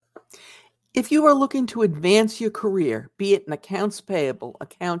If you are looking to advance your career, be it in accounts payable,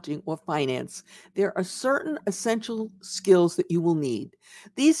 accounting, or finance, there are certain essential skills that you will need.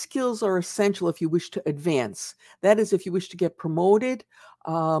 These skills are essential if you wish to advance. That is, if you wish to get promoted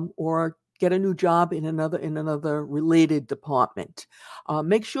or get a new job in another related department.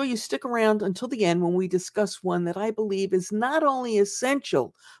 Make sure you stick around until the end when we discuss one that I believe is not only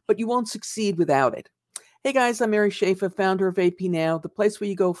essential, but you won't succeed without it. Hey guys, I'm Mary Schaefer, founder of AP Now, the place where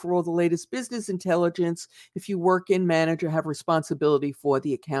you go for all the latest business intelligence if you work in, manage, or have responsibility for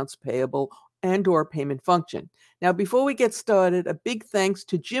the accounts payable and or payment function. Now, before we get started, a big thanks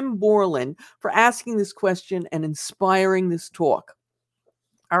to Jim Borland for asking this question and inspiring this talk.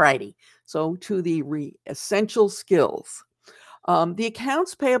 All righty, so to the essential skills. The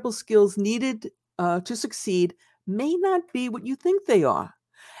accounts payable skills needed to succeed may not be what you think they are.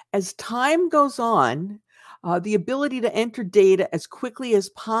 As time goes on, the ability to enter data as quickly as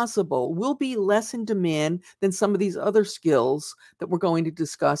possible will be less in demand than some of these other skills that we're going to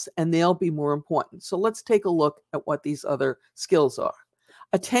discuss, and they'll be more important. So let's take a look at what these other skills are.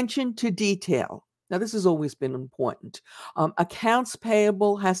 Attention to detail. Now, this has always been important. Accounts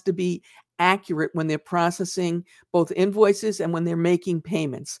payable has to be accurate when they're processing both invoices and when they're making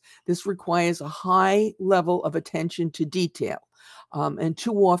payments. This requires a high level of attention to detail. And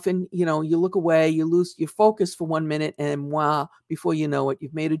too often, you look away, you lose your focus for 1 minute, and wow, before you know it,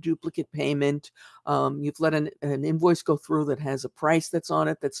 you've made a duplicate payment. You've let an invoice go through that has a price that's on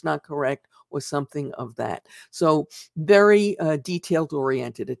it that's not correct, or something of that. So very detailed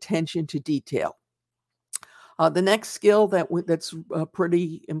oriented, attention to detail. The next skill that's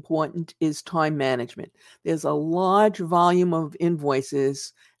pretty important is time management. There's a large volume of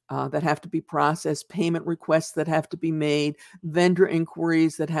invoices that have to be processed, payment requests that have to be made, vendor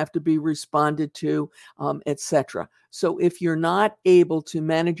inquiries that have to be responded to, etc. So if you're not able to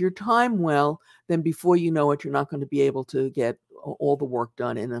manage your time well, then before you know it, you're not going to be able to get all the work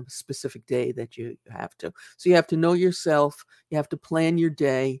done in a specific day that you have to. So you have to know yourself, you have to plan your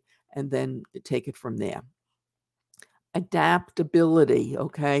day, and then take it from there. Adaptability,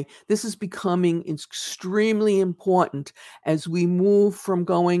 okay? This is becoming extremely important as we move from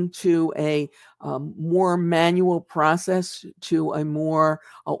going to a more manual process to a more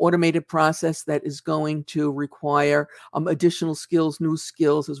automated process that is going to require additional skills, new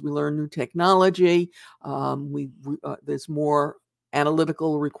skills as we learn new technology. There's more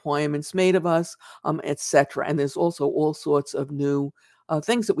analytical requirements made of us, etc. And there's also all sorts of new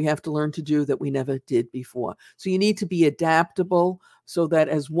things that we have to learn to do that we never did before. So you need to be adaptable so that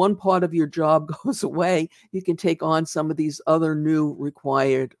as one part of your job goes away, you can take on some of these other new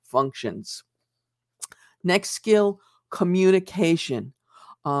required functions. Next skill, communication.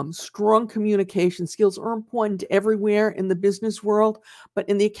 Strong communication skills are important everywhere in the business world, but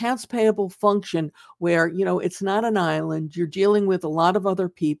in the accounts payable function, where it's not an island, you're dealing with a lot of other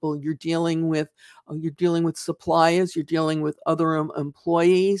people. You're dealing with suppliers, you're dealing with other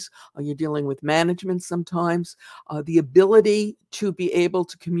employees, you're dealing with management sometimes. The ability to be able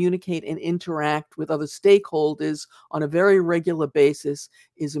to communicate and interact with other stakeholders on a very regular basis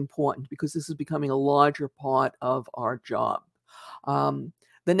is important because this is becoming a larger part of our job.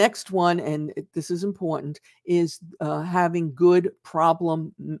 The next one, and this is important, is having good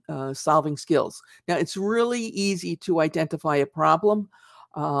problem solving skills. Now, it's really easy to identify a problem.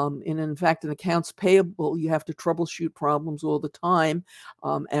 And in fact, in accounts payable, you have to troubleshoot problems all the time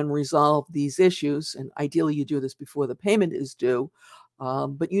and resolve these issues. And ideally, you do this before the payment is due.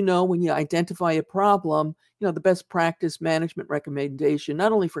 But when you identify a problem, the best practice management recommendation,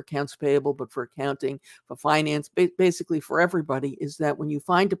 not only for accounts payable, but for accounting, for finance, basically for everybody, is that when you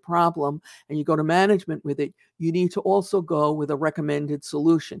find a problem and you go to management with it, you need to also go with a recommended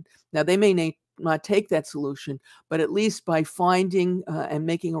solution. Now, they may not take that solution, but at least by finding and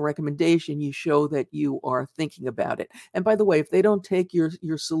making a recommendation, you show that you are thinking about it. And by the way, if they don't take your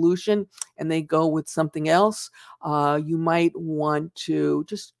solution and they go with something else, you might want to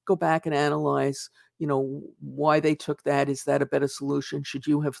just go back and analyze why they took that. Is that a better solution? Should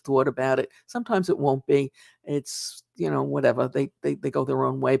you have thought about it? Sometimes it won't be. It's whatever, they go their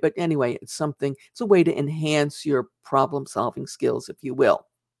own way, but anyway, it's a way to enhance your problem solving skills, if you will.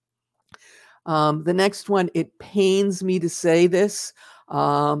 The next one, it pains me to say this,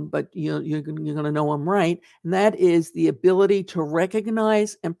 but you're going to know I'm right, and that is the ability to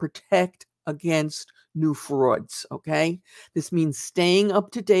recognize and protect against new frauds. Okay, this means staying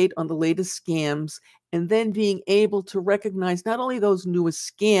up to date on the latest scams and then being able to recognize not only those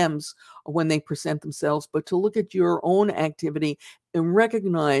newest scams when they present themselves, but to look at your own activity and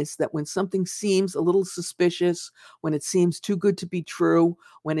recognize that when something seems a little suspicious, when it seems too good to be true,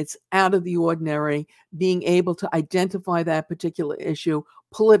 when it's out of the ordinary, being able to identify that particular issue,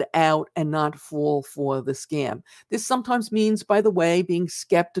 pull it out, and not fall for the scam. This sometimes means, by the way, being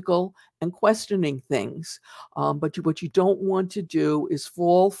skeptical and questioning things. But what you don't want to do is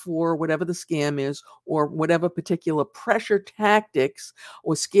fall for whatever the scam is or whatever particular pressure tactics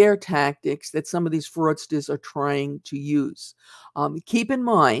or scare tactics that some of these fraudsters are trying to use. Keep in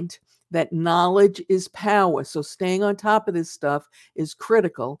mind that knowledge is power. So staying on top of this stuff is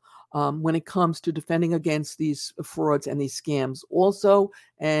critical when it comes to defending against these frauds and these scams. Also,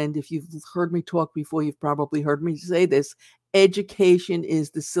 and if you've heard me talk before, you've probably heard me say this, education is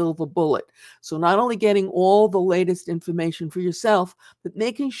the silver bullet. So not only getting all the latest information for yourself, but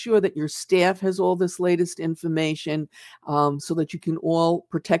making sure that your staff has all this latest information so that you can all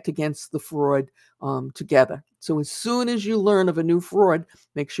protect against the fraud together. So as soon as you learn of a new fraud,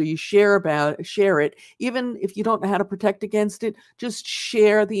 make sure you share it. Even if you don't know how to protect against it, just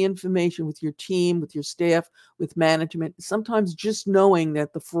share the information with your team, with your staff, with management. Sometimes just knowing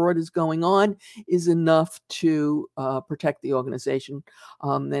that the fraud is going on is enough to protect the organization.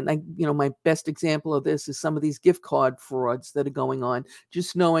 My best example of this is some of these gift card frauds that are going on.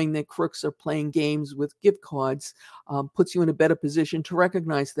 Just knowing that crooks are playing games with gift cards puts you in a better position to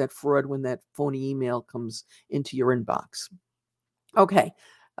recognize that fraud when that phony email comes into your inbox. Okay,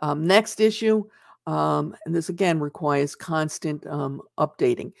 next issue, and this again requires constant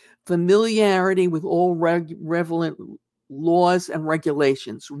updating. Familiarity with all relevant laws and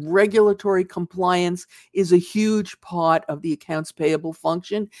regulations. Regulatory compliance is a huge part of the accounts payable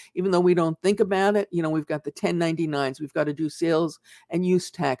function, even though we don't think about it. We've got the 1099s, we've got to do sales and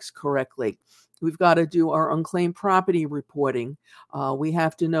use tax correctly. We've got to do our unclaimed property reporting. We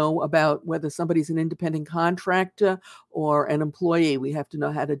have to know about whether somebody's an independent contractor or an employee. We have to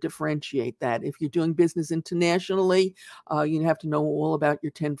know how to differentiate that. If you're doing business internationally, you have to know all about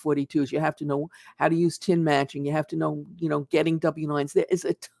your 1042s. You have to know how to use TIN matching. You have to know, getting W-9s. There is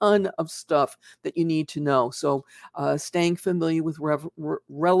a ton of stuff that you need to know. So staying familiar with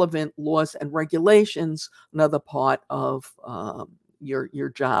relevant laws and regulations, another part of your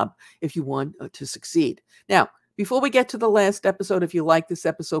job if you want to succeed. Now, before we get to the last episode, if you like this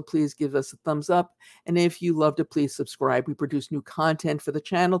episode, please give us a thumbs up. And if you loved it, please subscribe. We produce new content for the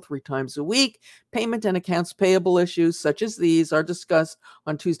channel 3 times a week. Payment and accounts payable issues such as these are discussed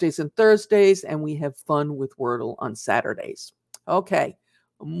on Tuesdays and Thursdays, and we have fun with Wordle on Saturdays. Okay,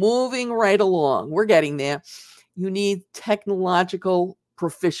 moving right along. We're getting there. You need technological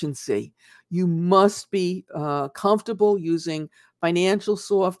proficiency. You must be comfortable using financial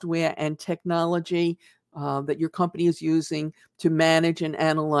software and technology that your company is using to manage and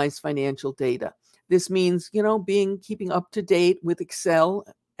analyze financial data. This means, keeping up to date with Excel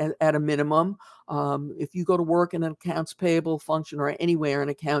at a minimum. If you go to work in an accounts payable function or anywhere in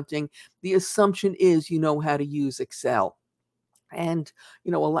accounting, the assumption is you know how to use Excel. And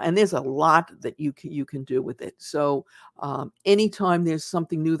and there's a lot that you can do with it. So anytime there's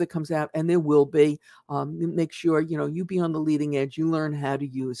something new that comes out, and there will be, make sure you be on the leading edge. You learn how to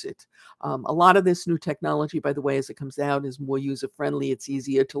use it. A lot of this new technology, by the way, as it comes out, is more user friendly. It's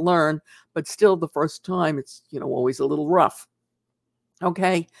easier to learn, but still, the first time, it's always a little rough.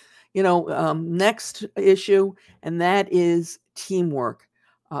 Okay, next issue, and that is teamwork.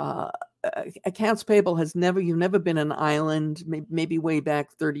 Accounts payable you've never been an island. Maybe way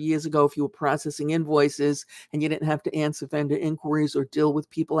back 30 years ago, if you were processing invoices and you didn't have to answer vendor inquiries or deal with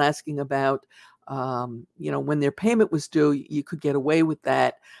people asking about when their payment was due, you could get away with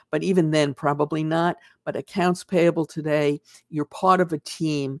that. But even then, probably not. But accounts payable today, you're part of a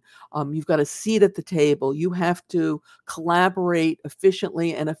team. You've got a seat at the table. You have to collaborate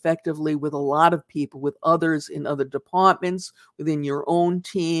efficiently and effectively with a lot of people, with others in other departments, within your own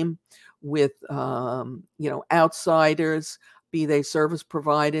team, with outsiders, be they service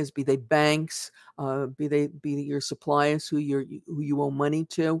providers, be they banks, be your suppliers who you owe money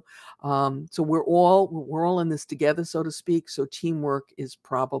to. So we're all in this together, so to speak. So teamwork is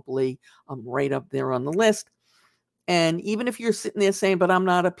probably right up there on the list. And even if you're sitting there saying, "But I'm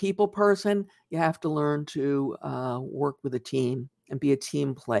not a people person," you have to learn to work with a team and be a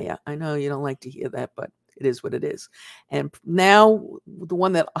team player. I know you don't like to hear that, but it is what it is. And now the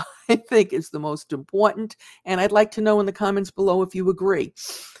one that I think is the most important, and I'd like to know in the comments below if you agree.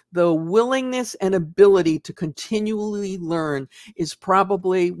 The willingness and ability to continually learn is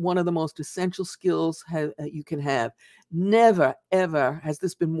probably one of the most essential skills you can have. Never, ever has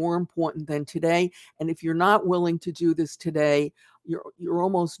this been more important than today. And if you're not willing to do this today, you're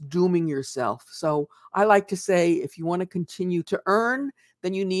almost dooming yourself. So I like to say, if you want to continue to earn,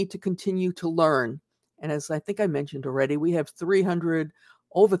 then you need to continue to learn. And as I think I mentioned already, we have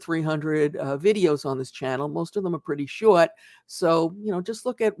over 300 videos on this channel. Most of them are pretty short. So, just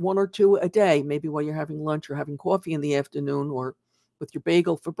look at 1 or 2 a day, maybe while you're having lunch or having coffee in the afternoon or with your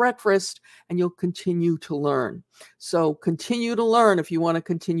bagel for breakfast, and you'll continue to learn. So continue to learn if you want to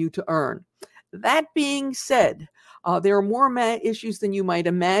continue to earn. That being said, there are more issues than you might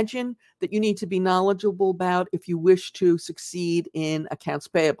imagine that you need to be knowledgeable about if you wish to succeed in accounts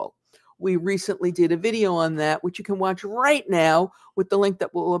payable. We recently did a video on that, which you can watch right now with the link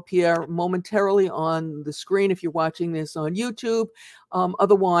that will appear momentarily on the screen if you're watching this on YouTube.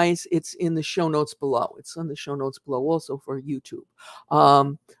 Otherwise, it's in the show notes below. It's on the show notes below also for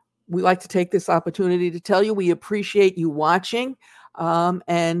YouTube. We like to take this opportunity to tell you we appreciate you watching,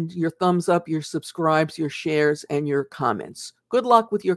 and your thumbs up, your subscribes, your shares, and your comments. Good luck with your